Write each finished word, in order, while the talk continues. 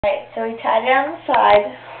Alright, so we tied it on the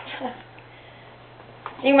side.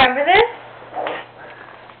 Do you remember this?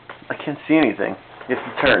 I can't see anything. You have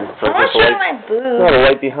to turn. So I want to show you my boobs. No, the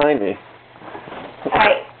light behind me.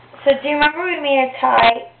 Alright, so do you remember we made a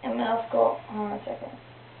tie in middle school? Hold on a second.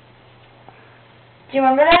 Do you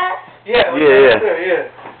remember that? Yeah. Yeah.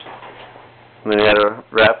 And then you had to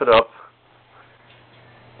wrap it up.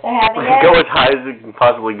 Do I have it yet? Go as high as it can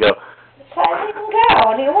possibly go. As high as you can go.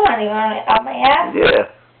 What do you want? Do you want it on my ass? Yeah.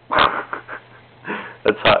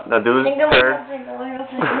 That's hot. Now do this turn. As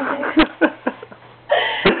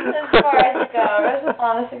far as it goes.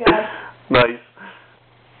 Honest to God. Nice.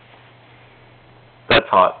 That's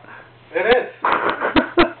hot. It is.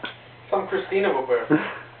 Some Christina will wear.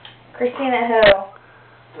 Christina who?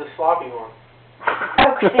 The sloppy one.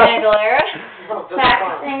 Oh, Christina Aguilera? No,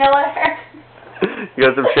 Not Christina Aguilera? You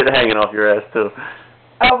got some shit hanging off your ass too.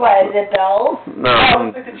 Oh, what? Is it bells? No,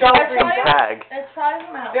 some tag. It's probably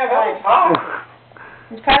from outside. Yeah, that was hot.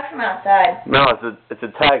 It's probably from outside. No, it's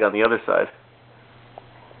a tag on the other side.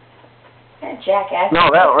 You're a jackass.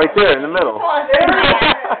 No, that right there in the middle.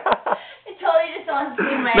 It totally just wants to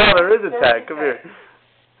see my No, ass. there is a tag. Come here.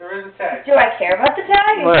 There is a tag. Do I care about the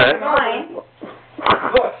tag? It's Right. mine.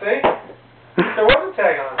 Look, see? There was a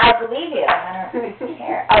tag on it. I believe you. I don't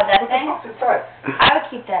care. Oh, that thing? It's inside. I would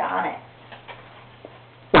keep that on it.